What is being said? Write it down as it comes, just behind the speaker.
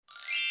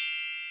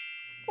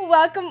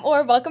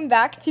Welcome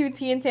back to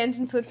Tea and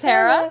Tangents with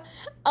Tara.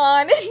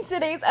 On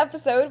today's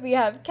episode, we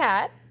have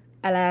Kat.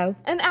 Hello.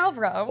 And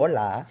Alvaro.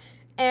 Hola.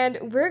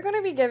 And we're going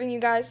to be giving you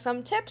guys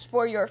some tips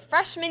for your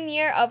freshman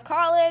year of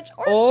college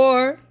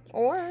Or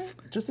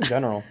Just in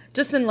general.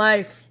 just in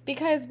life.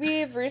 because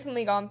we've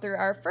recently gone through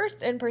our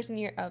first in-person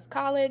year of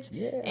college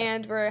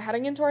and we're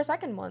heading into our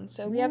second one.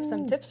 So we have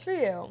some tips for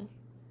you.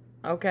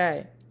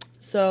 Okay.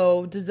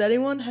 So, does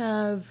anyone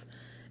have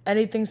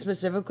anything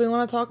specifically you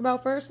want to talk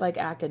about first? Like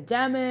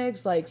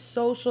academics, like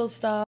social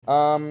stuff?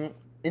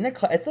 In a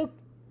class,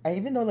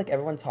 even though like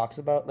everyone talks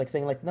about like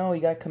saying like, no,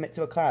 you gotta commit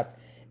to a class.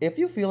 If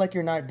you feel like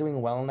you're not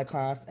doing well in the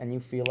class and you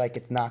feel like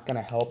it's not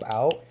gonna help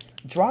out,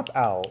 drop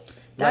out.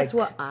 That's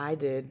what I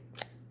did.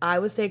 I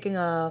was taking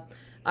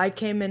I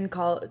came in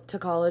to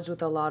college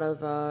with a lot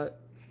of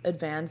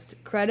advanced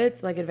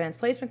credits, like advanced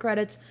placement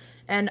credits,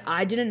 and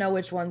I didn't know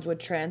which ones would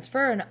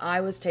transfer, and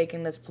I was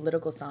taking this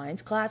political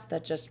science class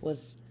that just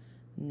was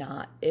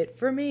not it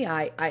for me.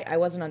 I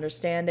wasn't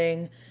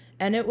understanding,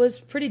 and it was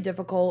pretty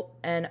difficult,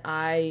 and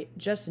I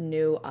just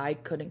knew I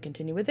couldn't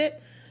continue with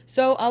it.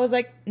 So I was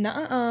like,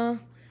 nuh-uh,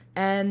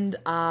 and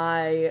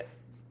I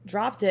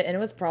dropped it, and it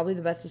was probably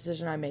the best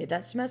decision I made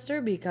that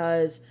semester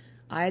because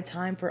I had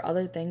time for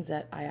other things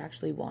that I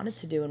actually wanted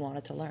to do and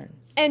wanted to learn.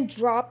 And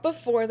drop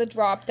before the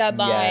drop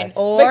deadline. Yes.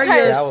 Or Because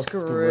you're That was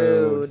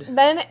screwed.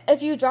 then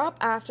if you drop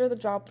after the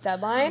drop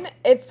deadline,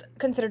 it's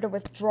considered a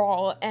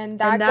withdrawal, and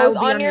that And that goes would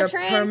be on on your your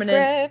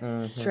transcript.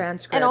 permanent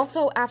transcript. And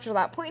also, after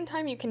that point in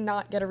time, you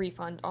cannot get a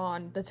refund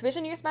on the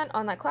tuition you spent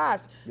on that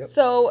class. Yep.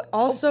 So,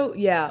 Also,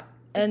 yeah.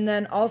 And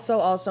then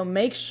also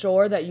make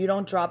sure that you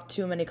don't drop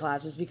too many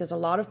classes because a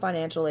lot of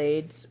financial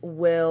aids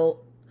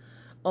will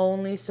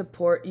only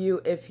support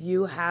you if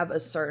you have a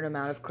certain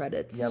amount of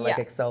credits. Yeah, like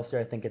Yeah. Excelsior,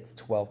 I think it's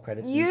 12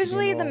 credits. you can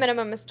usually the enroll.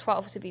 minimum is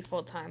 12 to be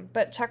full-time,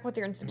 but check with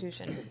your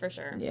institution for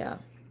sure. Yeah.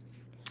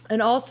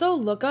 And also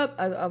look up,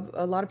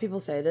 a lot of people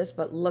say this,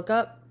 but look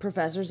up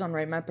professors on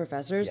Rate My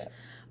Professors Yes.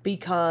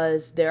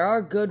 because there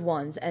are good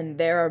ones and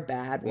there are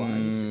bad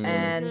ones.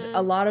 And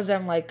a lot of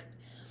them, like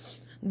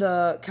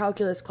the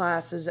calculus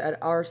classes at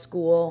our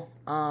school,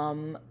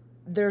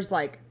 there's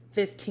like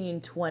 15,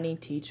 20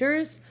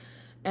 teachers.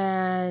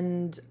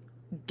 And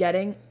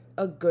getting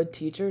a good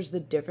teacher is the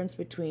difference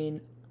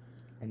between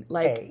An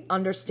like A.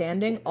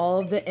 understanding all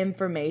of the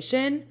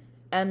information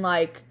and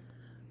like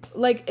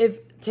if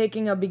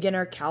taking a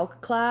beginner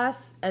calc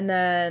class and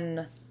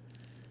then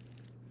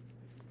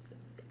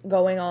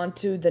going on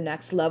to the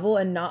next level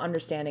and not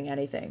understanding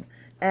anything.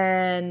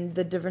 And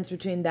the difference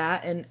between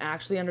that and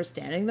actually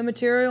understanding the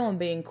material and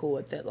being cool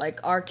with it. Like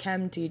our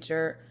chem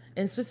teacher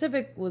in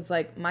specific was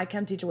like, my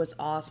chem teacher was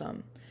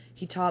awesome.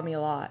 He taught me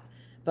a lot.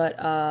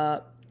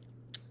 But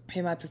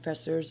Hey My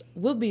Professors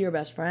will be your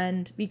best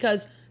friend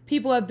because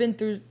people have been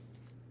through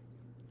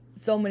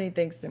so many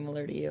things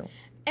similar to you.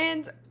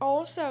 And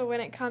also, when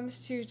it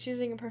comes to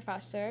choosing a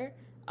professor,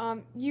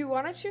 you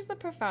want to choose the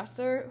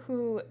professor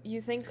who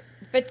you think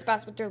fits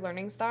best with your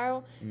learning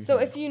style. So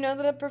if you know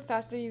that a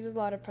professor uses a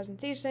lot of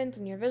presentations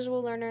and you're a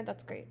visual learner,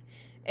 that's great.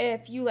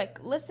 If you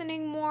like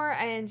listening more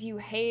and you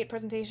hate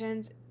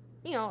presentations,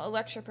 you know, a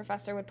lecture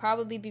professor would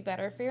probably be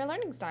better for your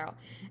learning style.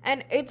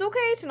 And it's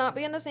okay to not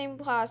be in the same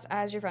class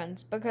as your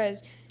friends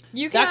because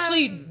you It's can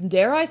actually,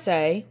 dare I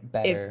say,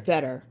 Better. It's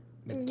better.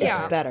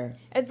 Yeah. It's better.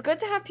 It's good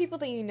to have people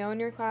that you know in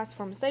your class,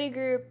 form a study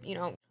group, you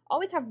know,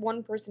 always have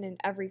one person in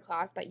every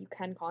class that you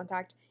can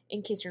contact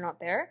in case you're not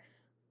there.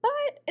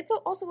 But it's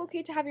also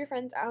okay to have your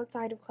friends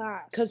outside of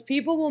class. Because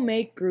people will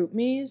make group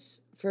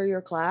me's for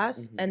your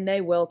class and they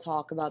will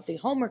talk about the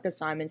homework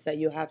assignments that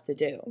you have to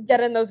do.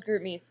 Get in those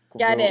group me's.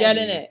 Get in. Get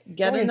in it.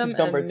 Get Going in them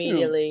into number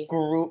immediately. 2,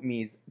 group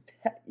me's.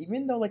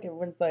 Even though like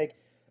everyone's like,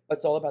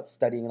 it's all about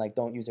studying, like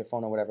don't use your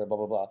phone or whatever, blah,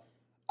 blah, blah.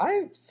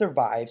 I've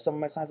survived some of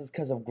my classes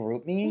because of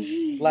group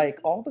me. Like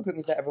all the group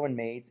me's that everyone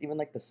makes, even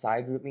like the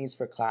side group me's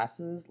for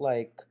classes,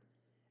 like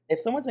if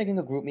someone's making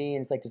a group me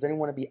and it's like, does anyone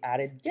want to be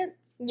added?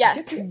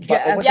 Yes. Get your butt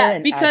Yeah, over there and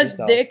add because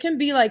yourself. there can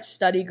be like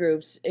study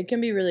groups. It can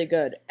be really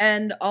good.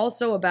 And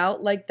also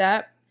about like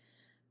that,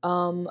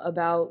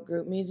 about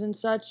group me's and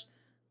such,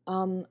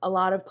 a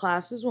lot of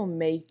classes will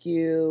make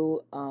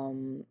you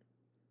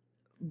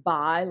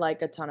buy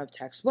like a ton of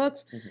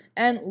textbooks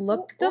and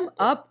look them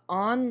up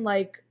on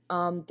like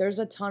there's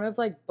a ton of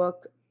like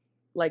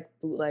bootleg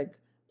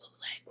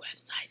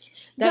websites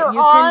that They're you can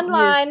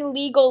online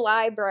legal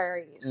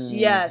libraries. use.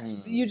 Yes,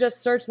 you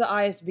just search the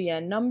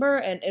ISBN number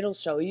and it'll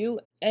show you,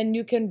 and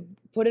you can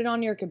put it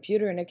on your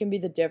computer, and it can be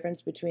the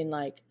difference between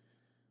like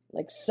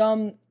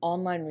some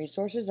online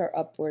resources are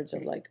upwards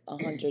of like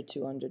 $100,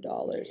 $200.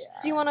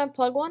 Do you want to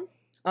plug one?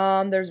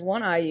 There's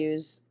one I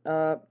use.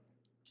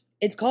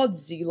 It's called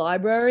Z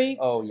Library.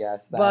 Oh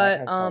yes, that But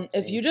has helped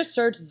if me. you just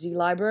search Z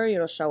Library,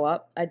 it'll show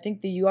up. I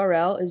think the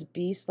URL is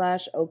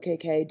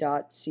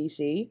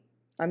b/okk.cc.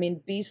 I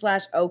mean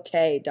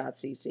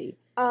b/ok.cc.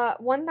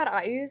 One that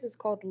I use is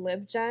called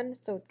LibGen,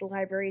 so it's the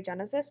Library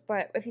Genesis.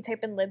 But if you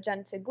type in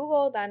LibGen to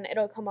Google, then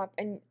it'll come up,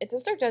 and it's a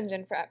search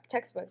engine for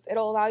textbooks.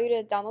 It'll allow you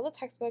to download the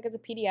textbook as a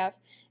PDF,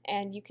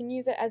 and you can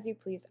use it as you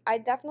please. I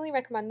definitely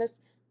recommend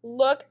this.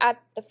 Look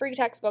at the free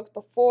textbooks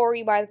before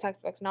you buy the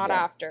textbooks, not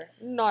Yes. after.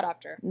 Not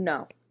after.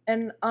 No.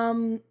 And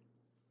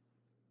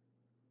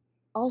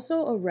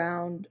also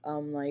around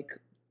like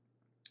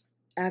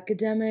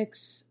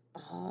academics,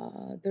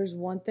 there's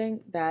one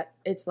thing that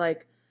it's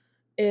like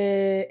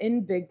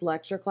in big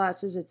lecture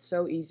classes, it's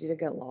so easy to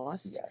get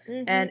lost. Yes.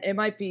 Mhm. And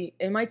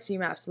it might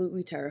seem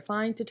absolutely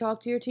terrifying to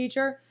talk to your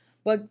teacher,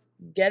 but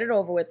get it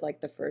over with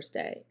like the first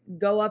day.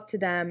 Go up to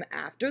them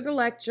after the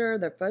lecture,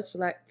 the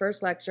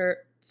first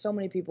lecture. So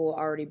many people will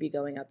already be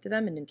going up to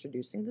them and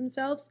introducing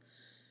themselves.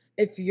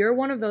 If you're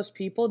one of those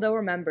people, they'll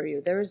remember you.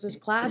 There was this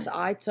class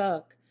I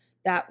took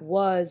that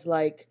was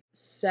like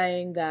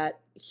saying that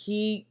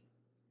he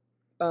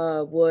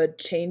would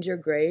change your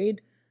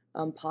grade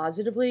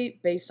positively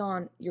based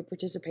on your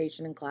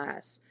participation in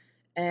class.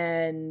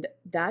 And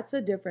that's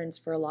a difference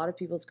for a lot of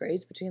people's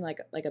grades between like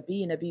a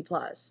B and a B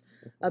plus,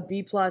 a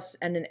B plus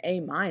and an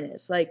A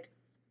minus. Like,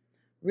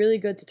 really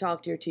good to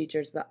talk to your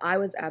teachers, but I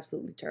was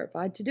absolutely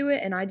terrified to do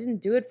it, and I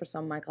didn't do it for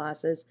some of my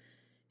classes.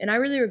 And I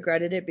really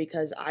regretted it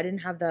because I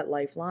didn't have that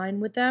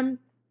lifeline with them.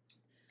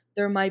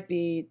 There might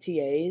be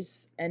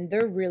TAs, and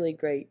they're really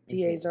great.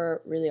 TAs are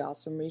a really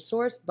awesome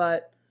resource,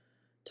 but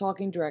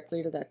talking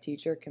directly to that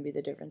teacher can be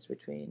the difference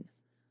between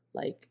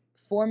like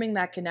forming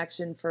that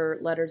connection for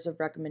letters of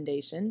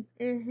recommendation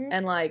Mm-hmm.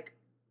 and like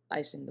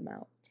icing them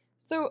out.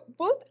 So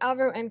both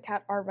Alvaro and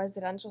Kat are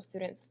residential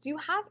students. Do you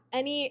have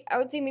any, I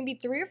would say maybe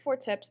 3 or 4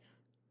 tips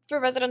for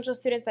residential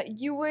students that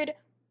you would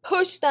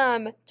push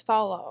them to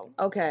follow?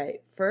 Okay,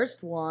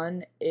 first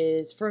one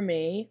is for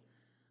me.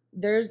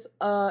 There's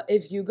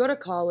if you go to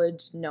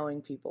college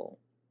knowing people,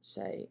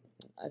 say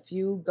if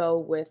you go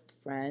with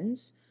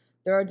friends,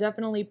 there are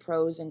definitely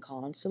pros and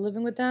cons to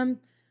living with them.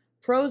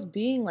 Pros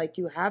being like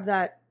you have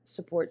that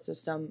support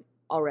system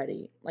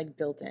already, like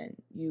built in.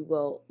 You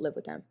will live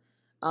with them.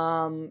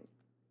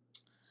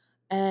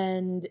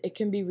 And it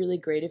can be really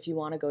great if you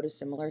want to go to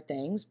similar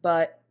things,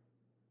 but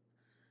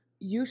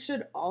you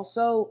should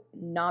also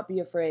not be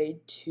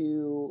afraid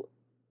to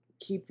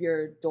keep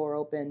your door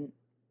open,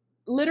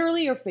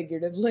 literally or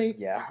figuratively.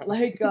 Yeah.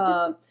 Like,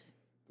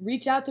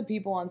 reach out to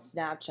people on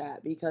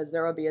Snapchat because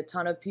there will be a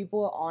ton of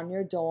people on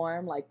your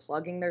dorm, like,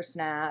 plugging their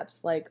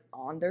snaps, like,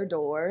 on their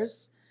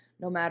doors,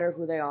 no matter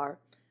who they are.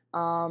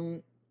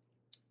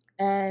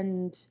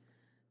 And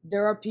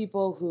there are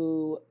people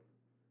who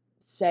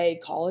say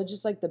college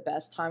is, like, the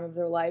best time of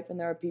their life, and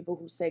there are people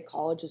who say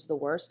college is the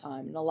worst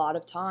time. And a lot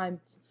of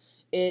times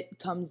it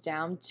comes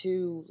down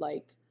to,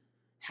 like,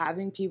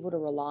 having people to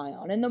rely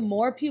on. And the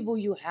more people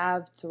you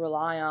have to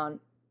rely on,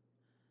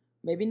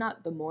 maybe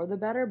not the more the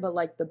better, but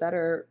like the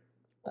better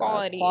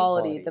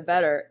Quality. the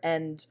better.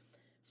 And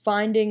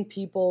finding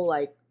people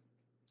like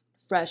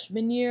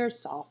freshman year,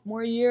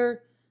 sophomore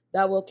year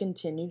that will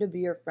continue to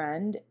be your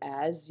friend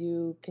as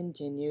you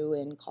continue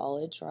in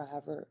college or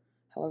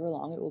however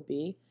long it will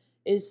be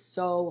is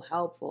so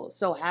helpful.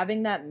 So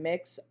having that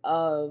mix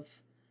of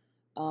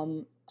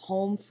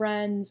home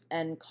friends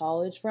and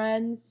college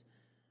friends,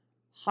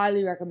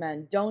 highly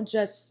recommend. Don't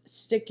just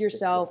stick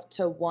yourself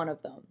to one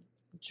of them.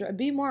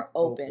 Be more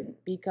open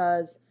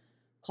because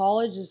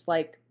college is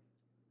like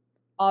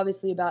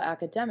obviously about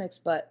academics,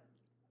 but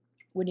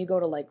when you go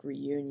to like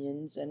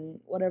reunions and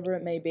whatever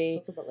it may be,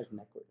 It's also about like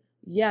networking.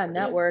 yeah,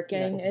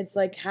 networking. Yeah. It's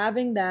like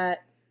having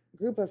that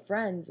group of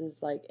friends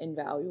is like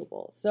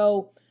invaluable.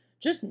 So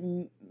just,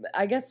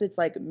 I guess it's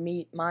like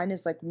meet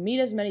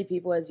as many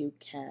people as you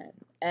can,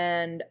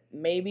 and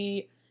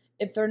maybe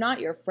if they're not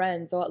your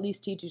friends, they'll at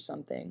least teach you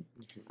something.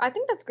 I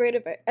think that's great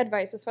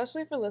advice,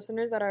 especially for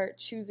listeners that are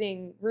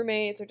choosing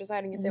roommates or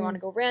deciding if they want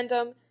to go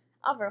random.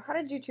 Alvaro, how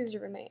did you choose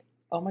your roommate?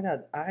 Oh my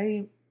god,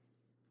 I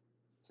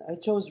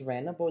chose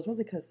random, but it was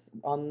mostly because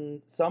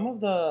on some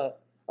of the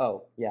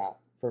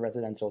for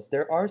residentials,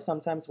 there are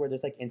sometimes where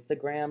there's like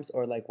Instagrams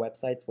or like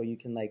websites where you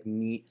can like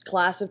meet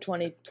Class of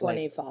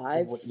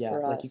 2025 for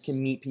like us. you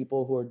can meet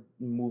people who are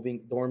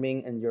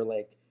dorming in your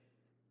like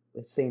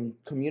the same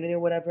community or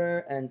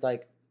whatever, and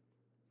like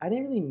I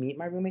didn't really meet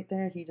my roommate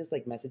there. He just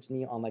like messaged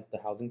me on like the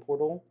housing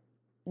portal.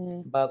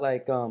 But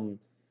like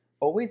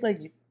always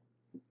like you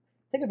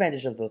take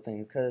advantage of those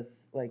things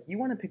because like you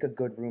want to pick a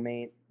good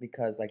roommate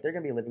because like they're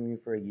gonna be living with you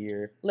for a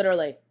year,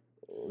 Literally.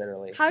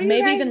 How do you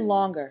Maybe guys, even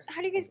longer.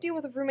 How do you guys deal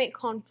with a roommate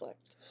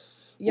conflict?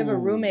 You have a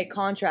roommate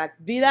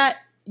contract.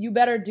 You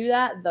better do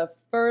that the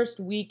first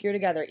week you're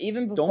together,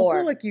 even before.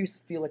 Don't feel like you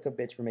feel like a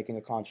bitch for making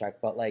a contract,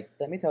 but like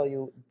let me tell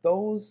you,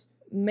 those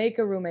make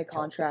a roommate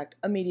contract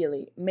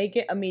immediately. Make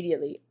it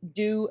immediately.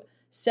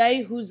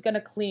 Say who's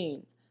gonna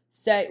clean.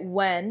 Say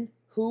when,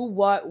 who,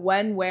 what,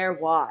 when, where,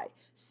 why.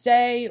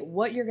 Say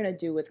what you're gonna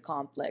do with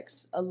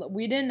conflicts.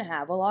 We didn't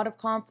have a lot of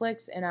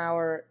conflicts in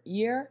our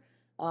year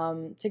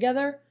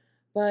together,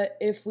 but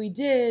if we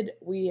did,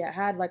 we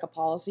had like a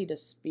policy to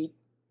speak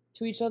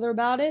to each other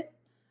about it.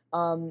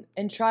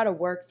 and try to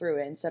work through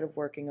it instead of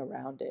working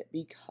around it,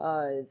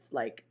 because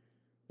like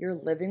you're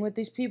living with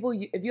these people.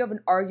 If you have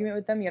an argument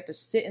with them, you have to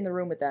sit in the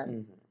room with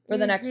them for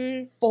the next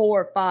 4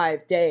 or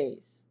 5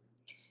 days.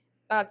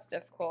 That's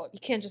difficult. You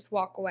can't just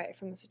walk away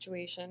from the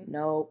situation.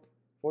 Nope.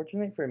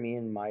 Fortunately for me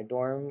in my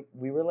dorm,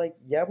 we were like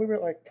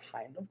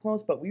kind of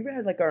close, but we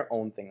had like our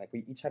own thing. Like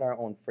we each had our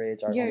own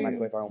fridge, our own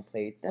microwave, our own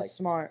plates, That's like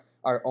smart.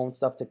 our own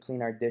stuff to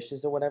clean our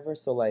dishes or whatever.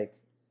 So like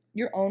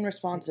Your own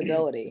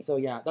responsibility. So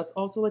yeah, that's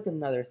also like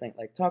another thing.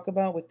 Like talk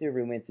about with your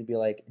roommates and be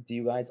like, do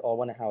you guys all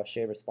want to have a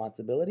shared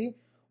responsibility,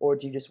 or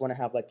do you just want to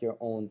have like your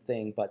own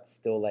thing but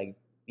still like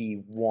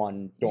be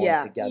one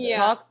dorm together?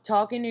 Yeah.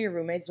 Talking to your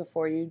roommates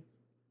before you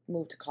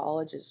move to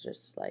college is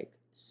just like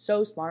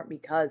so smart,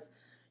 because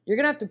you're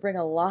gonna have to bring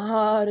a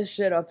lot of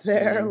shit up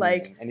there,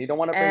 like, and you don't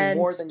want to bring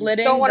more than you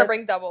don't want to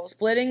bring doubles.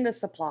 Splitting the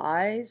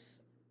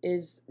supplies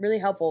is really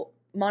helpful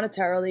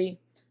monetarily.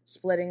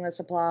 Splitting the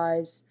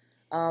supplies,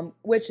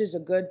 which is a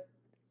good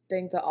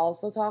thing to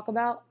also talk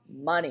about.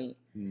 Money.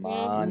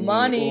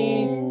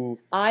 Ooh.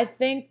 I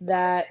think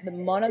that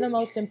one of the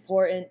most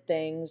important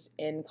things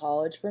in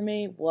college for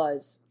me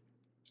was,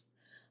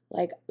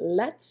 like,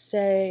 let's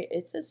say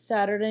it's a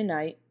Saturday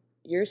night,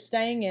 you're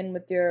staying in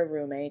with your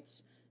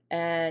roommates,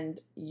 and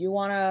you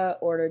want to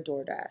order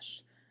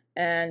DoorDash,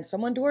 and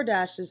someone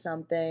DoorDashes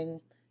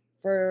something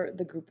for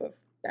the group of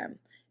them,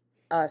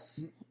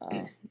 us,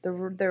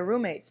 their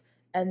roommates,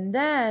 and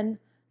then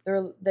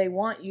they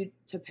want you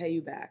to pay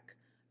you back.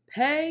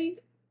 Pay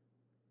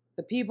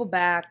the people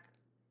back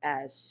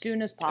as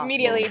soon as possible.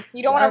 Immediately.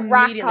 You don't want to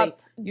rack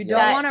up. You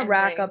don't want to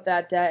rack up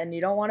that debt, and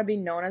you don't want to be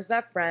known as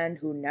that friend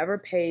who never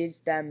pays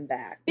them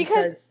back.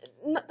 Because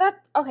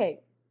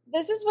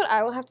this is what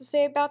I will have to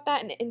say about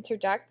that and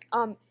interject.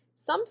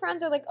 Some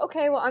friends are like,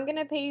 okay, well, I'm going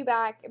to pay you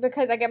back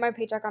because I get my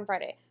paycheck on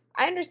Friday.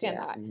 I understand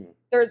that.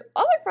 There's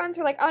other friends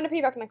who are like, I'm going to pay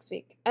you back next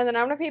week. And then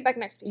I'm going to pay you back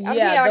next week.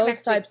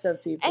 Those types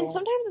of people. And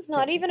sometimes it's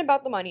not even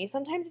about the money.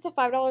 Sometimes it's a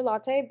 $5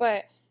 latte.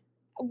 But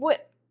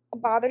what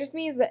bothers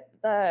me is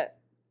that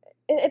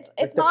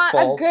it's not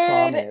a good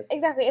promise.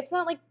 Exactly. It's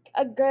not like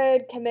a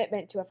good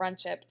commitment to a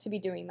friendship to be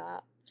doing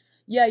that.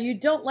 Yeah, you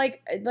don't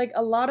like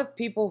a lot of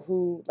people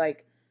who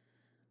like.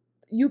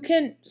 You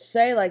can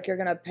say, like, you're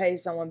going to pay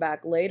someone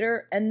back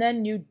later, and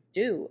then you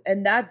do.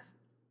 And that's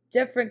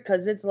different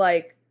because it's,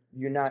 like...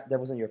 that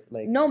wasn't your,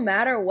 like... No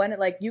matter when,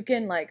 you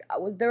can, like...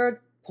 there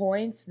are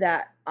points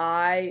that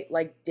I,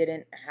 like,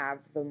 didn't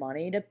have the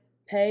money to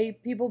pay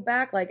people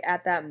back, like,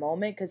 at that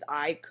moment, because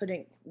I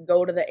couldn't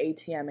go to the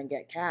ATM and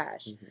get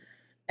cash.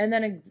 And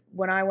then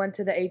when I went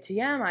to the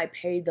ATM, I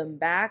paid them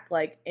back,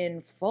 like,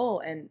 in full.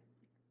 And,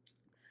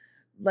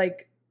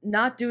 like,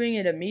 not doing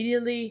it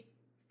immediately,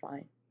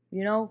 fine.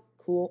 You know?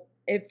 Cool.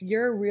 If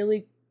you're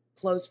really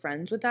close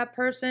friends with that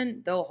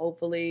person, they'll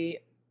hopefully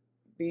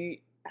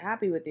be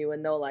happy with you,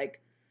 and they'll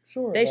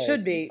they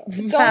should be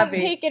don't happy.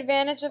 Take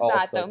advantage of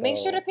that though. Make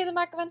sure to pay them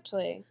back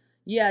eventually.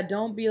 Yeah,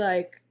 don't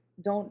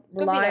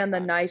rely on the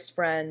nice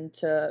friend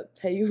to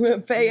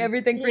pay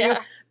everything for you,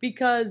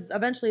 because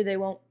eventually they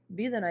won't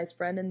be the nice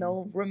friend, and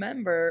they'll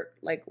remember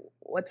like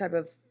what type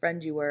of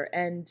friend you were.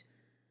 And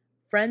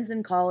friends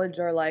in college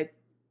are like,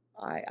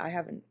 I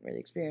haven't really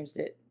experienced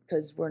it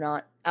because we're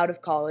not out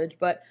of college,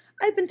 but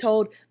I've been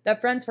told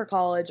that friends for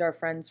college are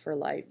friends for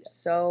life.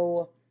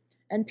 So,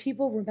 and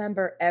people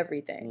remember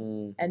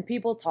everything, and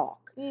people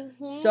talk.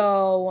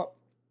 So,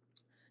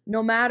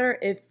 no matter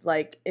if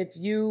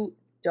you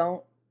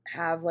don't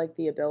have like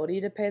the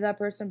ability to pay that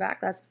person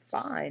back, that's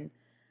fine.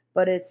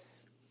 But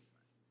it's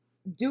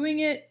doing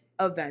it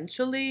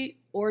eventually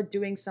or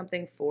doing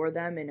something for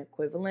them in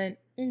equivalent.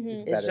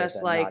 It's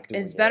just like,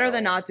 it's better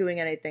than not doing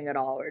anything at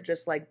all, or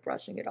just like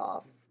brushing it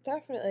off.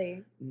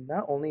 Definitely.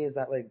 Not only is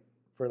that like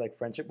for like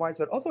friendship wise,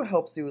 but it also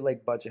helps you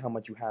like budget how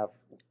much you have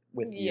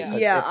with you.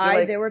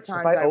 Yeah, there were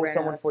times if I owe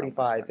someone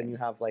 45 and you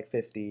have like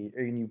 50,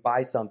 or you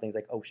buy something, it's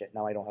like, oh shit,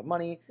 now I don't have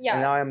money. Yeah.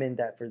 And now I'm in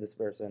debt for this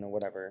person or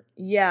whatever.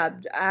 Yeah,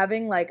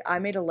 having like, I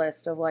made a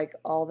list of like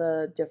all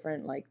the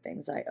different like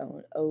things I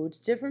owed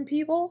different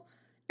people.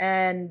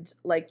 And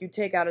like you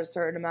take out a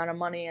certain amount of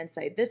money and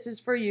say, this is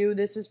for you,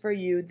 this is for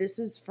you, this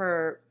is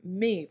for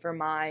me, for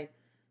my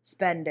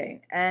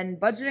spending. And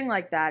budgeting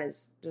like that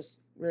is just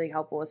really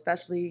helpful,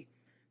 especially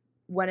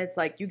when it's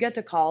like you get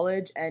to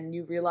college and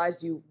you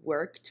realize you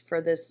worked for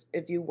this.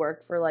 If you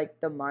worked for like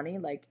the money,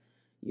 like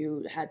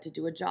you had to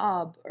do a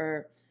job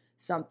or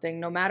something,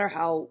 no matter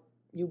how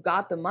you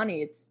got the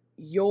money, it's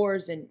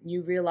yours, and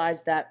you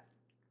realize that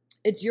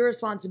it's your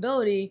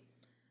responsibility,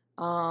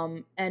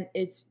 and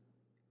it's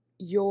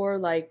your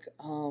like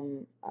I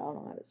don't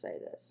know how to say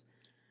this,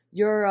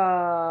 your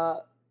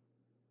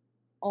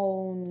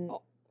own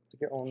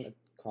your own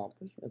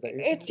accomplishment. Is that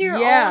it's your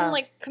own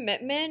like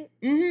commitment.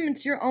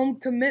 It's your own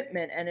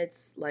commitment, and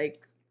it's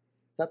like,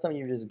 it's not something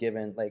you're just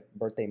given like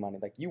birthday money.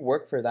 Like you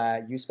work for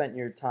that, you spent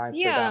your time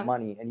for that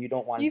money, and you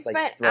don't want to like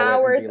spent throw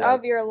hours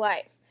of your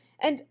life.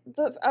 And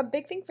a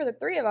big thing for the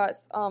three of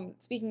us,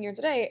 speaking here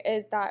today,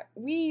 is that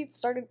we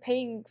started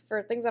paying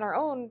for things on our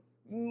own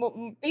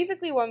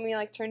basically when we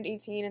like turned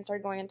 18 and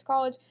started going into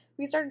college,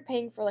 we started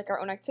paying for like our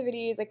own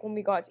activities, like when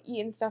we go out to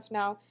eat and stuff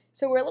now.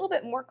 So we're a little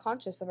bit more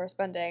conscious of our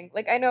spending.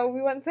 Like I know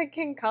we went to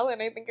King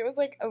Cullen, I think it was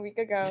like a week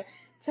ago,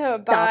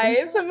 to buy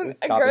some It was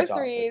Stop and Shop,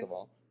 groceries. first of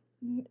all.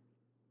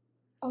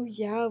 Oh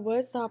yeah, it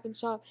was Stop and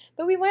Shop.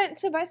 But we went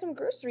to buy some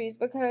groceries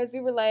because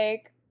we were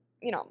like,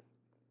 you know,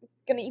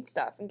 gonna eat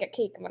stuff and get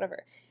cake and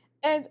whatever.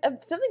 And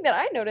something that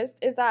I noticed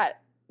is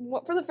that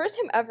for the first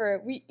time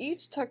ever, we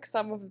each took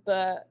some of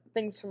the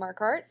things from our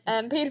cart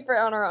and paid for it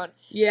on our own.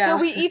 Yeah. So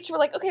we each were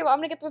like, okay, well, I'm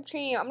gonna get the whipped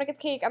cream, I'm gonna get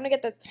the cake, I'm gonna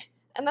get this.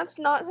 And that's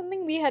not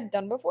something we had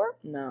done before.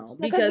 No,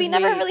 Because we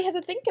never really had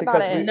to think about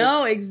because it.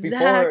 No, Before,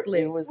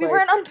 exactly. it was We like,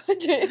 weren't on I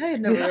budget.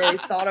 had never really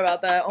thought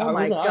about that. Oh I my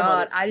wasn't on about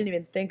god, it. I didn't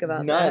even think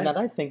about no, that. now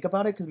that I think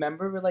about it, because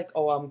remember, we're like,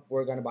 oh,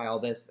 we're going to buy all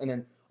this. And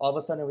then all of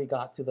a sudden we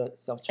got to the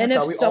self-checkout. And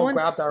if we someone,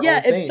 all grabbed our yeah,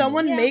 own if things.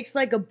 someone Yeah. makes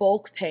like a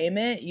bulk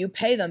payment, you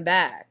pay them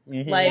back.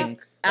 Mhm. Like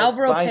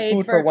Alvaro buying paid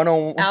food for Alvaro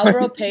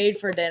 101. paid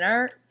for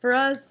dinner for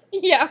us,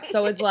 Yeah.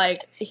 so it's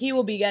like he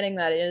will be getting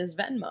that in his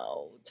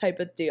Venmo type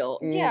of deal.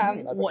 Yeah.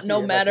 Mhm. What- See no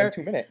it, matter- like,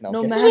 in 2 minutes. No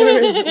I'm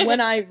kidding. matter when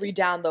I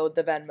re-download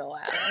the Venmo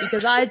app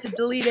because I had to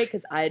delete it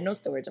because I had no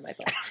storage on my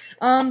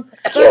phone. But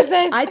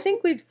Excuses. I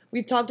think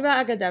we've talked about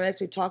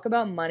academics. We've talked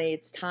about money.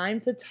 It's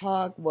time to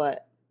talk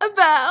what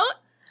About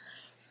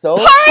So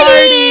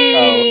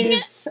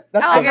parties. Oh,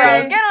 that's Alvaro,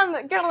 okay.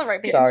 get on the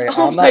right page. Sorry,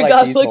 Oh I'm my not like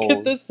God, these look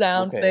at the hoes,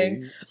 sound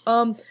okay?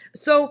 thing.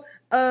 So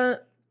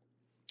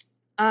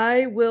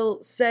I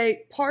will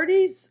say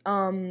parties.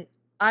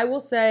 I will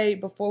say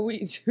before we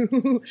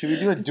do Should we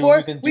do a before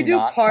do's and we do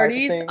do-nots type of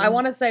parties, thing? I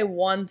want to say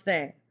one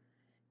thing.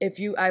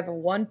 I have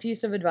one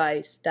piece of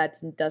advice that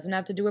doesn't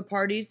have to do with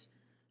parties,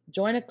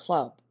 join a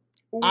club.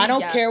 I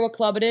don't care what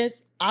club it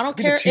is. I don't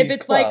Be the care if cheese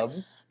it's like club.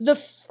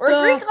 Or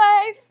Greek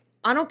life.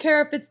 I don't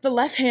care if it's the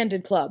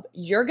left-handed club.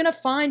 You're gonna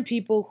find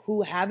people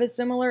who have a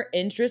similar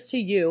interest to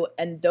you,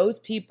 and those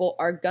people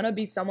are gonna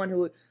be someone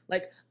who,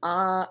 like,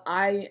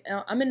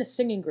 I'm in a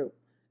singing group,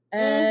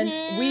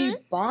 and we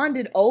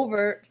bonded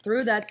over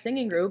through that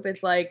singing group.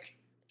 It's like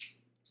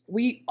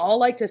we all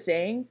like to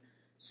sing,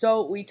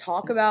 so we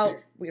talk about.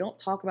 We don't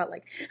talk about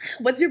like,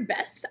 what's your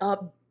best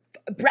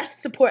breath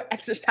support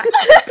exercise,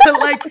 but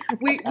like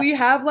we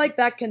have like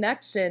that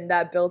connection,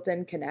 that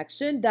built-in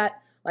connection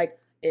that like.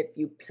 If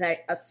you play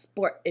a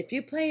sport, if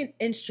you play an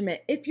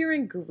instrument, if you're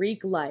in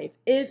Greek life,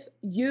 if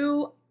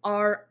you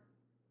are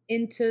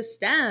into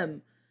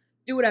STEM,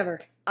 do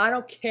whatever. I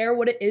don't care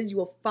what it is. You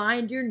will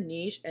find your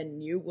niche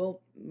and you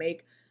will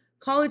make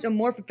college a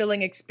more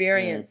fulfilling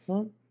experience.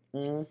 Mhm.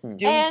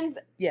 And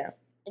Yeah.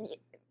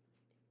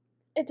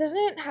 it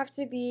doesn't have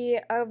to be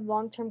a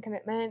long-term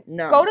commitment.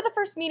 No. Go to the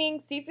first meeting,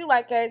 see if you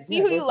like it, see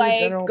Yeah, who go you to the like.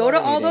 general Go to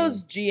meeting. all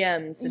those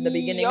GMs in the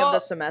beginning of the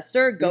Yup.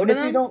 semester. Go Even to if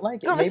them. you don't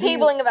like it. Go to the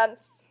maybe tabling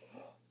events.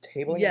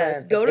 Tabling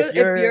Yes. events. Go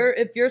to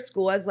if your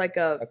school has like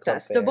a a club fair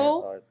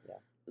festival. or- yeah.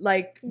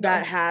 Like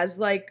that has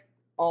like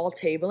all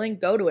tabling,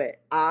 go to it.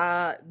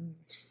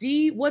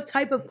 See what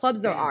type of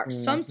clubs there are.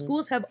 Some Mhm.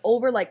 schools have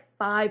over like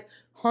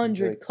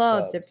 500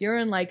 clubs. If clubs. you're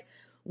in like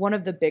one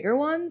of the bigger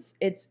ones,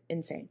 it's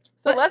insane.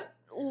 So But-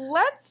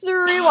 let's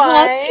rewind.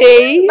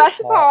 Potty. Back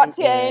to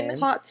Potty. pottying.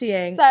 Pot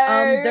teeing. So-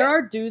 There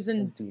are do's and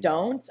And do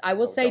don'ts. nots. I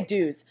will Oh, say don'ts.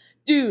 do's.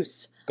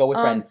 Do's. Go with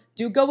friends.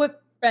 Do go with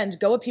friends.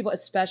 Go with people,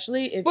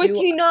 especially if But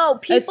you know,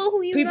 people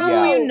who you people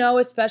know. who you know,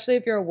 especially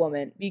if you're a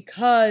woman,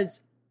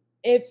 because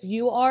if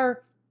you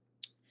are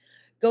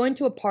going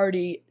to a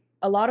party,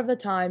 a lot of the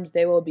times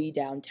they will be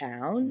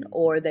downtown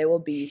or they will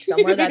be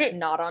somewhere that's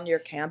not on your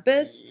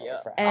campus, Go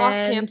with friends.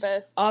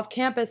 and Off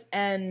campus.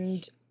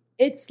 and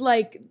it's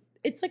like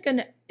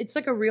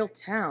a real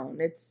town.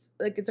 It's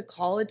a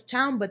college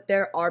town, but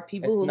there are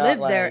people It's who not live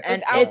like- there, It's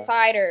and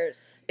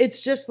outsiders.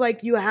 it's just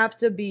like you have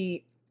to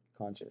be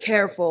Conscious of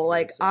careful. your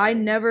Like I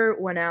surroundings. never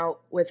went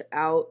out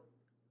without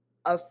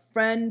a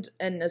friend,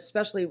 and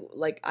especially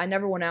like I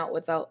never went out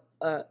without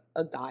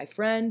a guy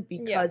friend,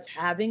 because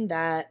having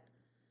that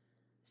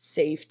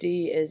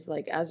safety is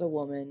like, as a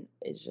woman,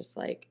 is just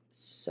like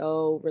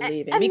so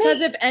relieving. and Because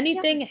they- if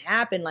anything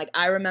happened, like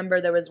I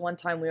remember there was one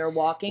time we were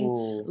walking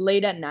Ooh.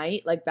 late at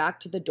night, like back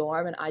to the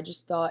dorm, and I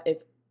just thought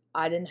if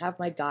I didn't have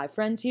my guy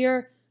friends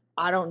here,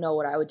 I don't know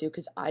what I would do,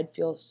 because I'd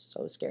feel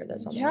so scared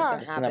that something was Yeah. gonna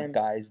Listen happen. up,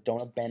 guys.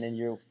 Don't abandon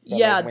your fellow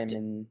Yeah,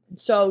 women.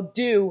 So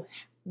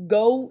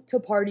go to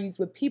parties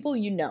with people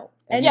you know.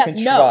 And yes, you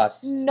can no.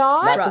 trust.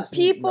 Not just-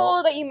 people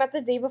no. that you met the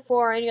day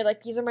before and you're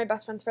like, these are my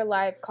best friends for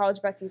life, college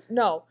besties.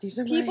 No. These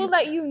are People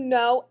that you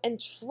know and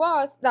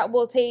trust that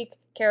will take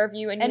care of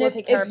you and you and will if,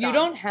 take care if of you them.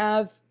 don't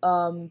have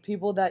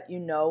people that you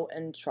know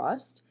and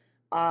trust,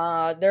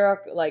 there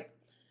are like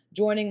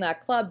joining that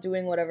club,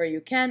 doing whatever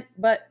you can,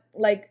 but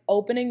like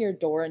opening your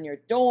door in your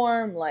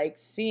dorm, like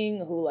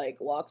seeing who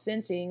like walks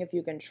in, seeing if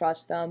you can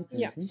trust them,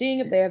 Yeah. seeing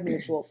if they have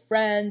mutual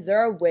friends. There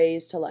are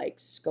ways to like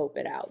scope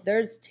it out.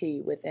 There's tea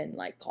within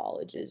like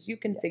colleges. You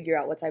can figure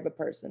Yes. out what type of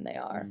person they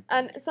are.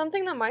 And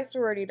something that my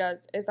sorority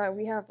does is that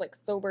we have like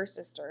sober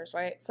sisters,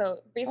 right?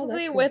 So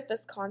basically cool. with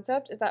this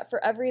concept is that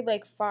for every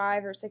like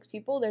 5 or 6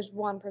 people, there's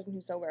one person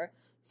who's sober.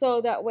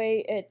 So that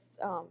way it's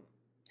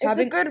It's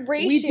a good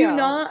ratio. We do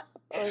not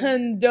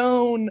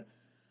condone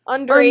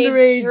underage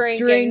underage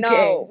drinking. No,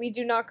 drinking. we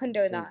do not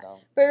condone Please that.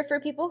 don't. But for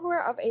people who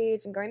are of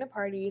age and going to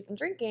parties and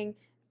drinking,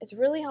 it's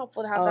really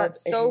helpful to have Oh, that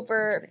it's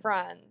sober important.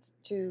 friend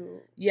to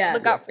Yes,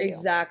 look out for you.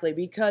 exactly.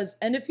 Because,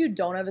 and if you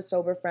don't have a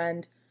sober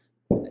friend,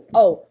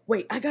 oh,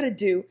 wait, I gotta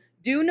do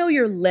know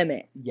your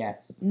limit.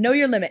 Yes. Know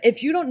your limit.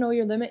 If you don't know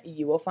your limit,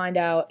 you will find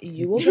out.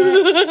 You will get,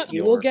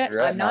 you will You'll get,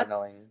 regret I'm not,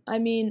 knowing. I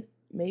mean,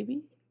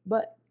 maybe,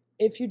 but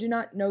if you do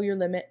not know your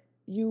limit,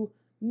 you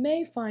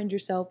may find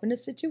yourself in a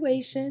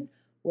situation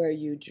where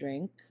you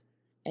drink,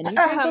 and you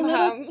drink a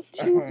little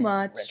too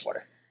much, Ranch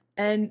water.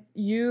 and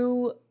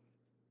you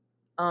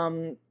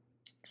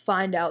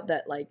find out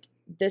that, like,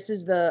 this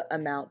is the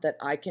amount that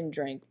I can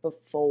drink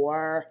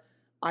before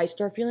I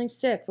start feeling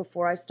sick,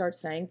 before I start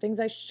saying things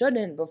I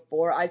shouldn't,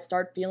 before I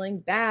start feeling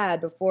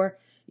bad, before,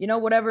 you know,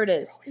 whatever it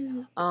is.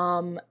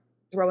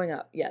 Throwing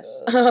up,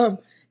 yes.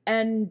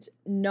 And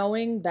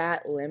knowing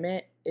that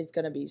limit is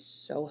going to be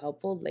so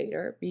helpful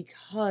later,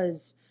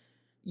 because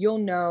you'll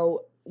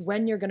know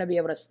when you're going to be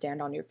able to stand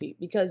on your feet.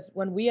 Because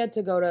when we had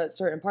to go to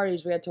certain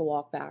parties, we had to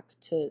walk back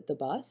to the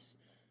bus,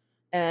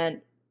 and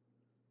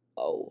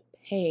oh,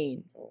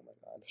 Oh my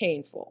god.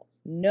 painful.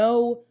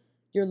 Know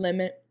your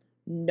limit,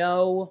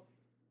 know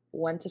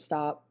when to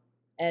stop,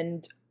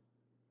 and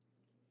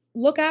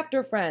look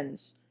after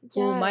friends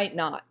who might Yes.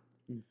 not,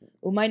 Mhm.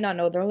 who might not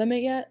know their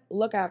limit yet.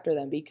 Look after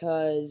them,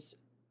 because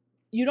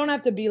you don't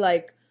have to be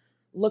like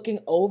looking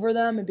over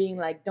them and being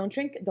like, don't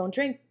drink,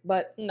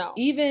 but No.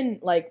 even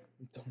like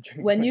Don't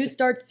drink. when too you much.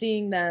 start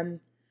seeing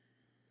them,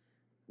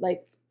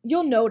 like,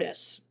 you'll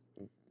notice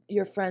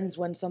your friends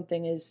when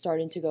something is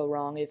starting to go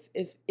wrong.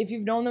 If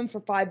you've known them for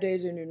 5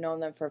 days and you've known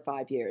them for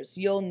 5 years,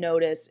 you'll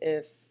notice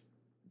if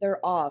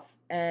they're off,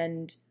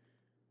 and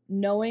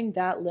knowing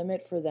that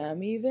limit for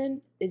them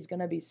even is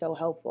gonna be so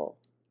helpful.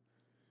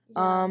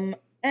 Yeah.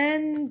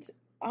 And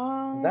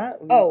That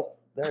oh,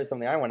 there is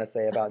something I want to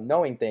say about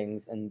knowing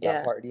things and about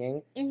Yeah.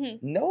 partying.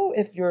 Mhm. Know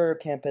if your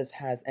campus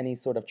has any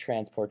sort of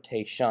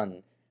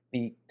transportation,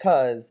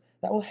 because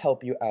that will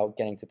help you out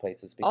getting to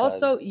places.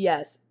 Because also,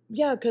 yes,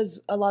 yeah,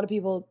 because a lot of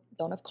people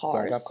don't have don't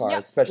cars. have cars, Yeah.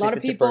 especially A lot if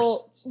of it's your people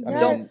first. I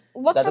Yes. mean,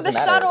 Look that for the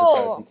doesn't matter because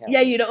shuttle. you can't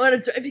Yeah, you walk. don't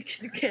want to drive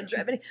because you can't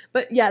drive any.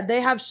 But yeah,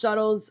 they have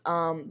shuttles.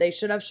 They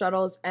should have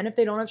shuttles. And if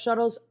they don't have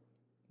shuttles,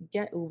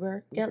 get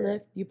Uber, get Uber.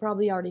 Lyft. You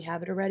probably already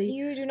have it already.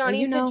 You do not And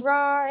need you know- to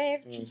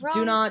drive. Mm. Drunk.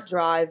 Do not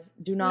drive.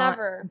 Do not.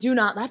 Never. Do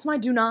not. That's my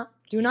do not.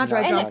 Do not Do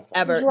drive not drunk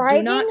drive. ever. Driving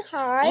Do not.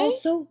 high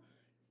Also,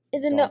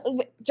 is a no.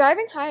 Don't.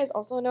 Driving high is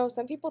also a no.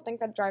 Some people think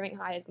that driving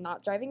high is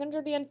not driving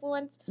under the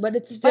influence. but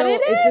it's But still.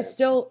 it It's a is.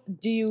 still.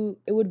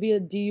 It would be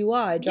a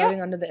DUI,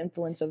 driving under the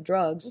influence of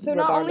drugs. So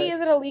not only regardless.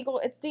 is it illegal,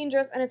 it's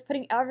dangerous, and it's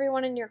putting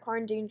everyone in your car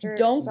in danger.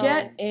 Don't so-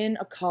 get in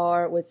a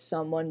car with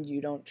someone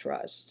you don't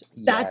trust.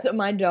 That's Yes.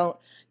 my don't.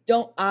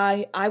 Don't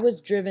I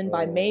was driven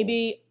by Oh.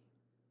 maybe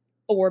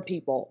 4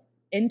 people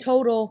in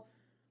total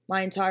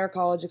my entire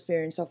college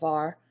experience so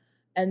far,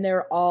 and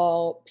they're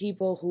all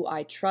people who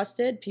I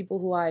trusted, people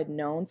who I had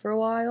known for a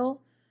while,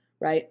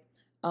 right?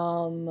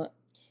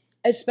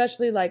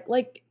 Especially like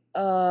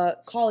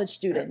college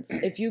students.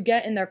 If you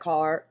get in their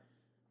car,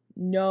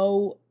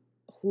 know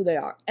who they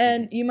are.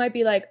 And you might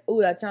be like,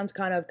 "Ooh, that sounds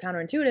kind of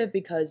counterintuitive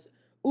because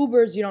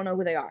Ubers, you don't know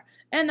who they are."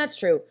 And that's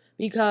true,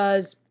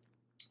 because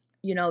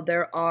you know,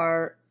 there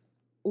are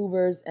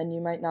Ubers and you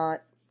might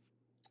not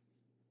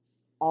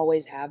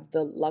always have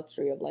the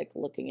luxury of like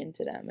looking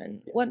into them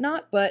and Yeah.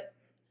 whatnot, but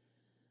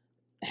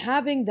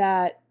having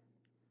that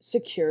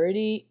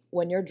security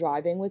when you're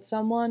driving with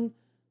someone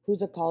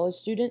who's a college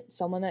student,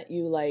 someone that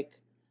you like,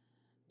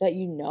 that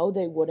you know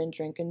they wouldn't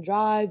drink and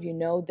drive, you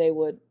know they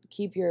would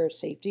keep your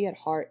safety at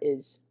heart,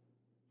 is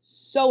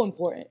so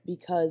important,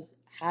 because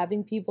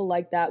having people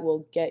like that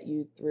will get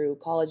you through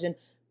college. And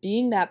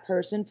being that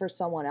person for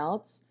someone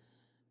else,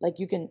 like,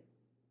 you can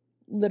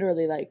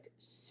literally like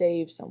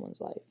save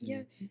someone's life.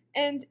 Yeah,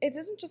 and it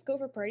doesn't just go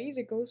for parties.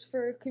 It goes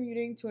for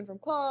commuting to and from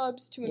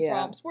clubs, to and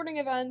Yeah. from sporting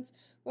events,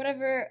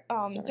 whatever.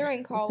 Sorry.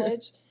 During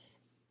college,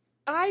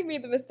 I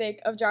made the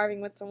mistake of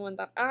driving with someone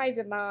that I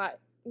did not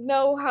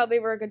know how they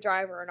were a good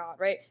driver or not.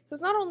 Right, so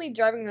it's not only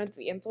driving under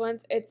the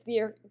influence; it's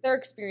their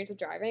experience of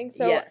driving.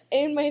 So Yes.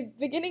 in my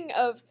beginning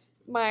of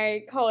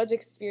my college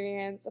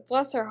experience,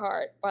 bless her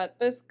heart, but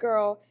this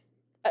girl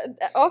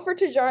offered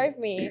to drive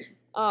me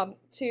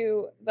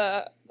to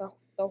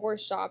the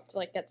horse shop to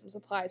like get some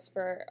supplies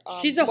for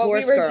She's a what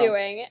horse we were girl.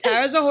 doing.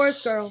 Tara's a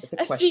horse girl. It's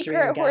A equestrian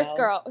secret horse gal.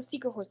 girl. A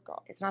secret horse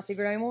girl. It's not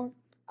secret anymore.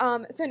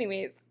 So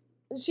anyways,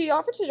 she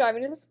offered to drive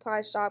me to the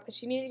supply shop because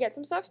she needed to get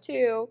some stuff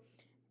too.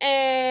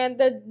 And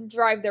the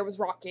drive there was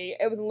rocky.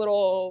 It was a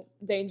little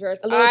dangerous.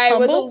 A little I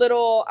was a tumble?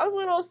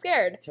 little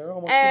scared. Tara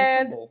almost did a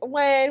And tumble.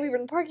 when we were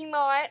in the parking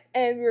lot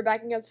and we were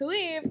backing up to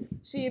leave,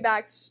 she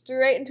backed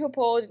straight into a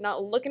pole, did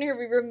not look in her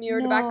rearview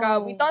mirror to back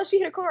up. We No. thought she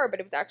hit a car,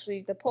 but it was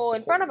actually the pole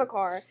in front of a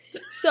car.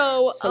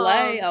 So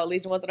Slay. At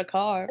least it wasn't a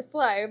car. a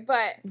sleigh,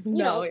 but you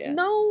No, yeah.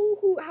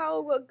 know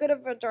how good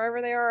of a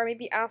driver they are.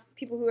 Maybe ask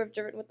people who have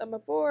driven with them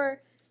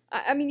before.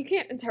 I mean, you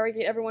can't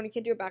interrogate everyone. You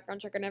can't do a background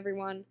check on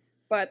everyone.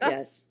 But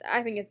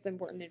I think it's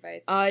important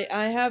advice. I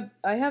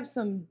have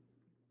some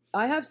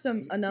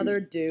another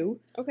do.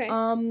 Okay.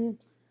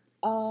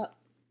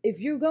 If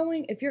you're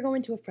going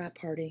to a frat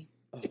party,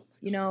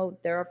 you know,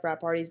 there are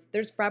frat parties.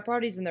 There's frat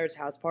parties and there's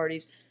house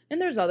parties.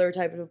 And there's other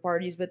types of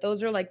parties, but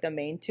those are like the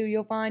main two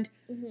you'll find.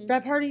 Mm-hmm.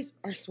 Frat parties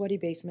are sweaty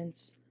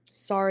basements.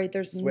 Sorry,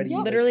 there's Sweaty,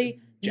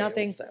 literally jail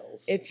nothing.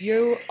 cells. If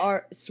you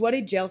are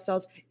sweaty jail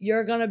cells,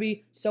 you're gonna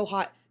be so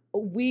hot.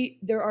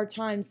 There are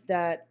times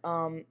that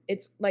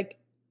it's like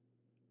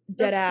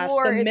dead ass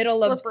the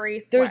middle of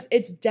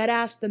it's dead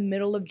ass the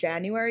middle of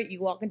January. You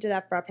walk into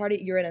that frat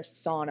party, you're in a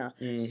sauna.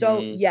 So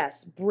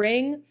yes,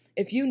 bring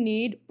a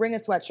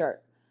sweatshirt.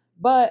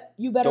 But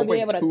you better be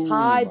able to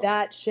tie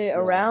that shit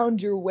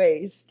around your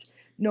waist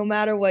no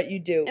matter what you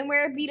do. And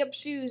wear beat up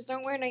shoes.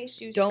 Don't wear nice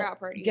shoes for frat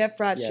parties. Get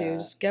frat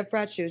shoes. Get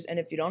frat shoes. And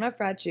if you don't have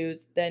frat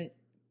shoes, then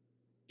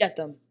get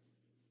them.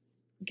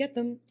 Get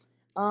them.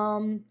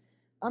 I'm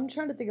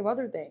trying to think of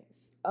other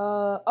things.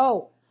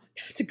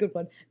 That's a good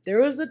one.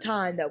 There was a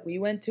time that we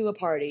went to a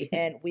party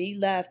and we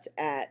left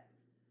at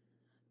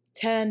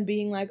 10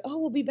 being like, oh,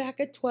 we'll be back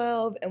at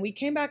 12. And we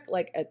came back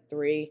like at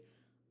 3.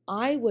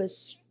 I was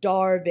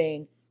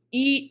starving.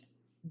 Eat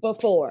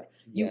before.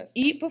 You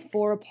eat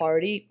before a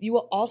party. You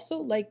will also,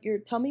 like, your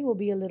tummy will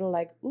be a little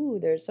like, ooh,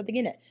 there's something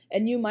in it.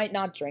 And you might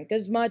not drink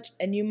as much.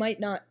 And you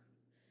might not,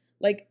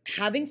 like,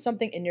 having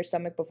something in your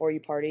stomach before you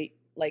party,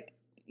 like,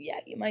 yeah,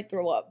 you might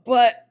throw up.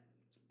 But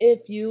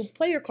if you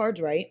play your cards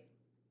right,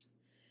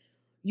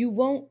 you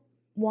won't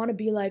want to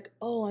be like,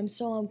 oh, I'm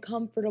so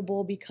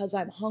uncomfortable because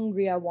I'm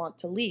hungry, I want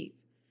to leave.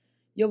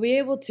 You'll be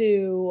able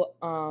to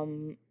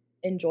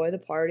enjoy the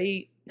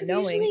party. Because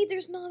usually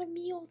there's not a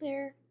meal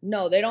there.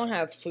 No, they don't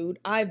have food.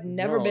 I've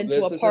never been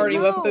to a party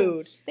with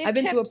food. I've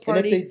been to a party.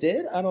 And if they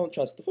did, I don't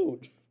trust the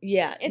food.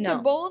 Yeah, it's a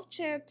bowl of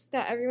chips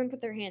that everyone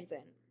put their hands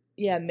in.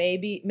 Yeah,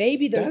 maybe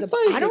there's that's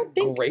like I don't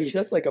think great.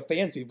 That's like a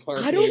fancy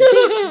party. I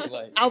don't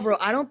think Alvaro,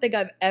 I don't think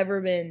I've ever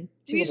been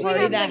to a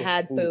party that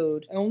had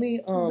food.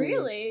 Only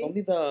really?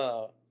 Only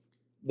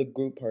the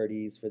group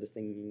parties for the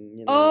singing.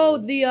 You know, oh,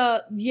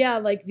 the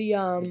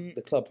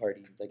the club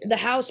parties, I guess. The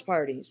house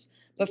parties.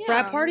 But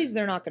frat parties,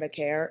 they're not gonna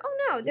care. Oh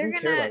no, they're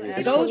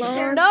gonna those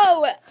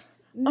no,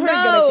 gonna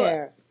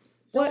care.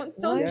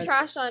 Don't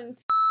trash on.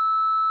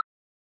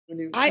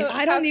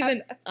 I don't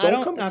even.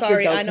 Don't come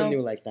after Delta Nu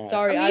like that.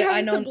 Sorry,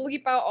 I know. To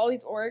bleep out all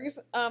these orgs.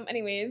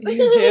 Anyways, you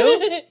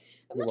do.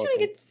 I'm not trying to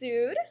get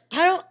sued.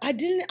 I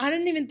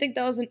didn't even think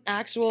that was an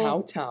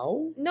actual.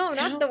 Tao? No,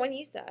 not the one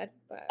you said.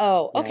 But.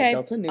 Oh, okay.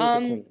 Delta Nu is a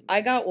queen.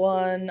 I got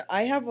one.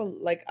 I have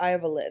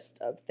a list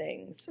of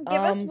things. So give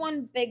us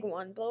one big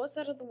one. Blow us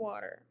out of the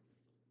water.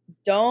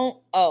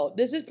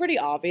 This is pretty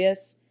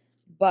obvious,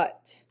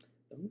 but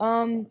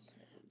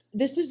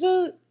this is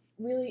a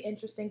really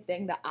interesting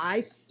thing that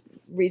I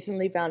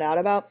recently found out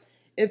about.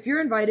 If you're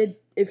invited,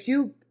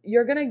 you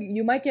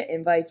might get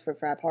invites for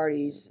frat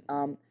parties.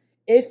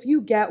 If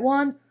you get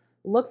one,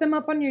 look them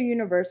up on your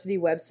university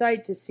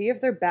website to see if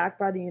they're backed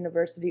by the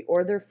university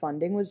or their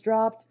funding was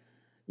dropped.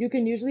 You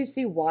can usually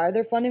see why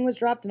their funding was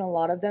dropped, and a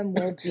lot of them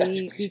will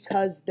be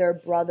because their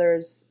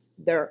brothers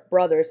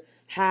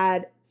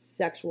had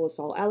sexual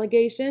assault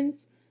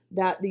allegations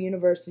that the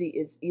university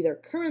is either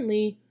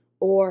currently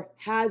or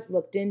has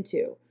looked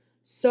into.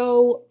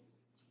 So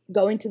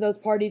going to those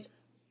parties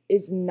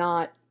is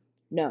not,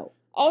 no.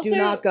 Also, do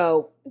not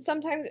go.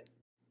 Sometimes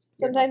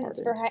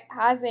it's for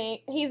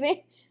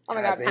hazing. Oh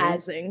my god,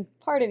 hazing.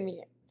 Pardon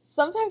me.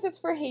 Sometimes it's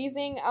for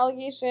hazing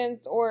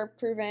allegations or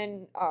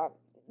proven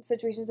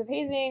situations of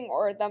hazing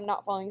or them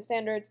not following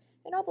standards.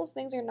 And all those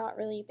things are not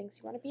really things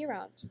you want to be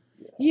around.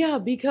 Yeah,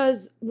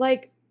 because,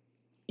 like,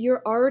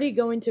 you're already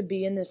going to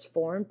be in this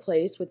foreign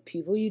place with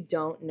people you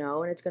don't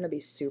know, and it's going to be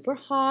super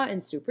hot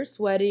and super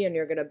sweaty, and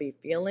you're going to be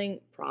feeling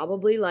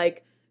probably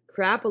like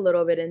crap a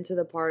little bit into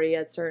the party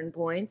at certain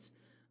points.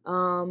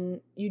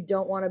 You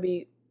don't want to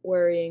be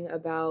worrying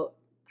about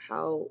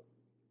how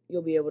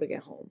you'll be able to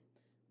get home.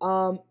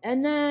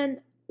 And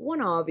then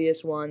one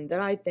obvious one that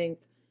I think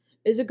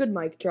is a good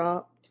mic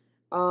drop,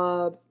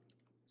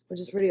 which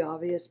is pretty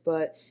obvious,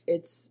 but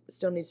it's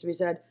still needs to be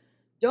said.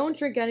 Don't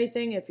drink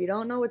anything if you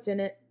don't know what's in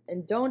it,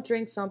 and don't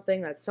drink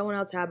something that someone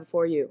else had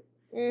before you.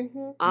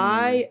 Mm-hmm.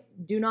 I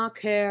do not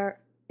care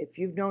if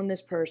you've known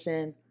this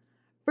person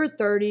for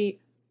 30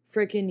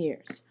 freaking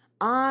years.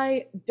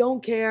 I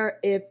don't care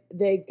if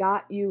they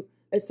got you,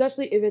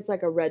 especially if it's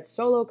like a red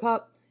Solo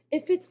cup.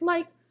 If it's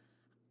like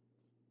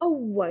a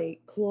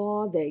White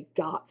Claw they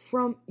got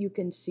from, you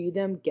can see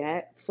them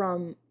get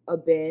from a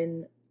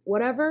bin,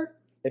 whatever.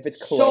 If it's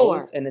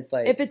closed, sure. And it's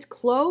like... If it's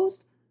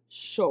closed,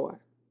 sure.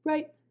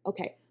 Right?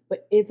 Okay.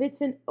 But if it's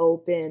an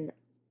open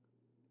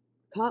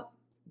cup,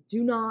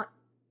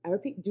 I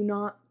repeat, do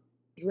not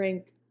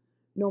drink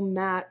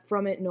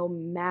from it, no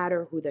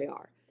matter who they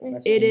are.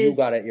 Unless you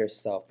got it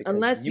yourself.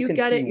 Unless you can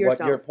get see it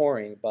yourself. what you're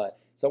pouring, but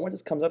someone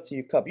just comes up to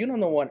your cup. You don't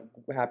know what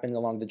happened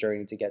along the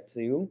journey to get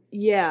to.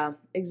 Yeah,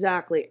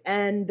 exactly.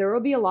 And there will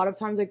be a lot of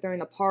times, like, during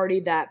the party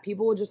that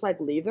people will just, like,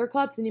 leave their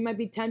cups, and you might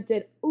be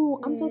tempted. Ooh,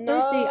 I'm so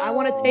thirsty. I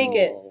want to take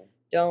it.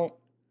 Don't.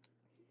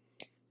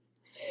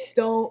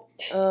 Don't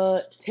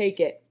take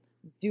it.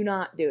 Do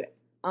not do it.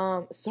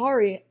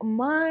 Sorry,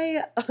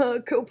 my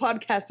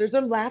co-podcasters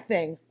are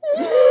laughing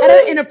at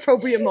an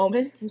inappropriate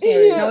moment. I'm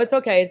sorry. No, it's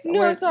okay.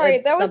 No, sorry,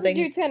 it's that was something-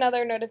 due to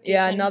another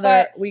notification.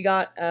 Yeah, we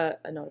got a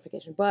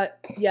notification. But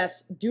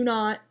yes, do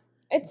not.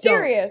 It's Don't.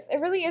 serious. It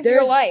really is your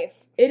There's-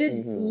 life. It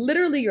is Mhm.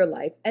 literally your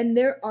life, and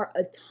there are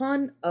a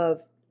ton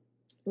of,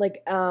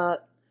 like,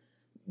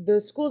 the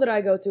school that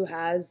I go to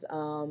has,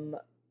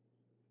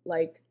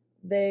 like,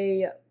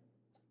 they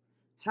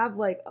have,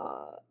 like,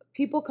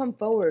 people come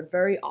forward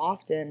very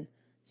often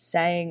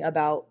saying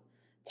about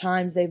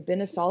times they've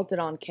been assaulted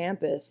on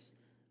campus,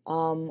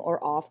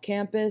 or off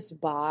campus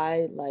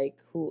by, like,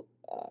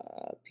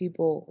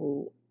 people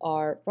who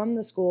are from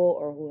the school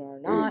or who are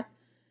not,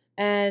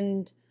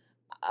 and,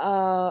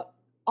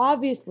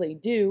 obviously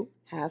do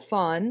have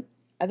fun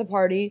at the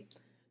party.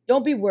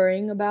 Don't be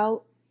worrying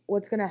about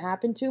what's going to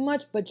happen too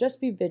much, but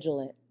just be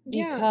vigilant,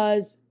 Yeah.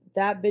 because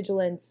that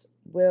vigilance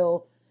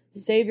will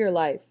save your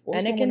life, Or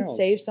and it someone can else.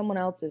 save someone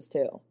else's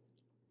too.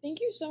 Thank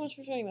you so much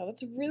for sharing that.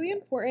 That's really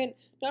important,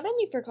 not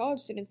only for college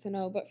students to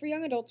know, but for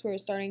young adults who are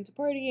starting to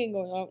party and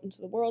going out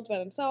into the world by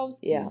themselves.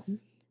 Yeah.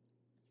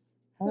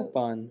 Have So-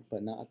 fun,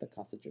 but not at the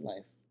cost of your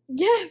life.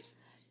 Yes.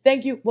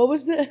 Thank you. What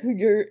was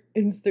your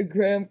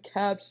Instagram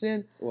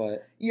caption?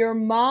 What? Your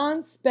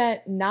mom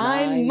spent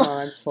 9 9 months.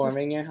 months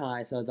forming your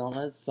high, so don't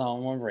let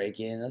someone break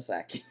you in a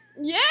second.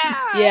 Yeah.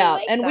 Yeah, I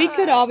like and we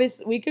could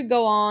that. we could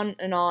go on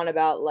and on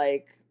about,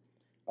 like,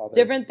 Other-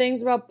 different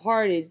things about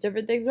parties,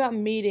 different things about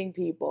meeting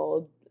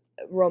people,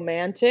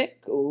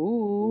 romantic,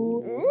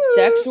 ooh,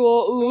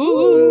 sexual,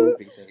 ooh.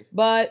 Be safe.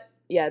 But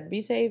yeah, be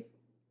safe.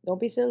 Don't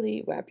be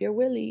silly. Wrap your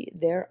willy.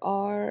 There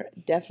are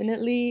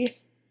definitely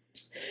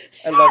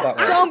I love that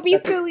word. Don't be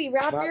That's a- silly.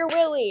 Wrap Wrap- your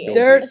willy. Don't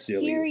They're be silly.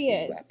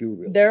 serious. Wrap your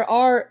willy. there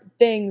are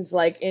things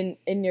like in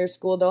your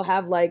school they'll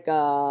have like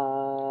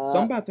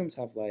Some bathrooms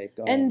have like.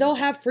 and they'll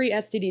have free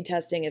STD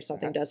testing if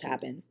something does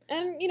happen.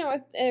 And, you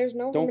know, there's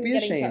no harm Don't in be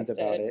getting ashamed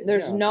tested. about it.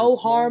 There's Yeah, no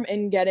there's harm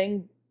in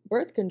getting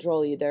birth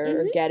control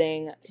either, or Mhm.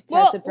 getting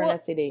Well, tested for well, an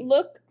STD.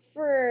 Look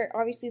for,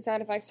 obviously, side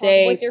effects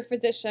Safe. with your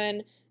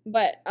physician,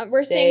 but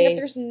we're saying that Safe.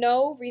 there's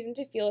no reason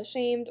to feel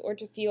ashamed or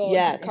to feel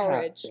Yes. It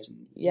discouraged.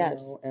 happened,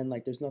 Yes. know? And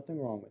like, there's nothing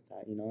wrong with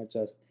that. You know, it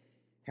just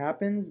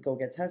happens. Go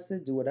get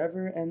tested. Do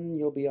whatever, and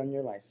you'll be on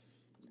your life.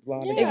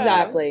 Blah, blah, blah.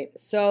 Exactly.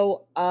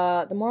 So,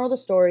 the moral of the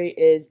story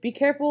is be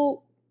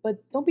careful, but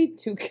don't be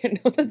too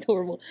no, that's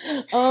horrible.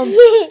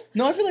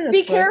 No, I feel like that's Be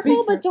like, careful,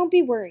 care- but don't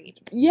be worried.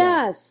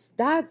 Yes,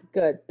 that's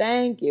good.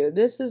 Thank you.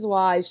 This is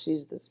why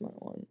she's the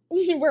smart one.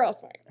 We're all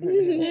smart.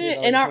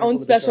 In our own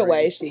special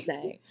way, she's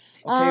saying.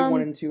 Okay, 1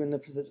 and 2 in the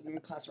position in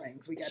the class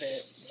ranks. We get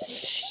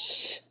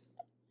it.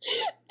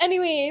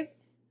 Anyways,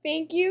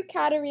 thank you,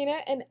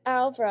 Katarina and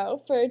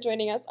Alvaro, for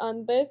joining us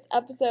on this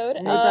episode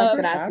Muchas of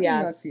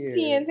gracias.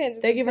 Tea and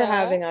Tangents. Thank you for with Tara.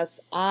 having us.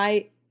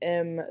 I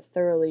am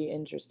thoroughly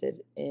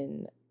interested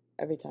in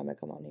every time I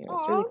come on here.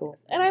 It's really Aw, cool.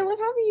 And I love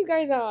having you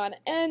guys on.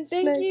 And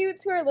thank Slay. you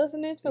to our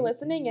listeners for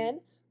listening in.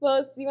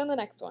 We'll see you on the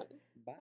next one.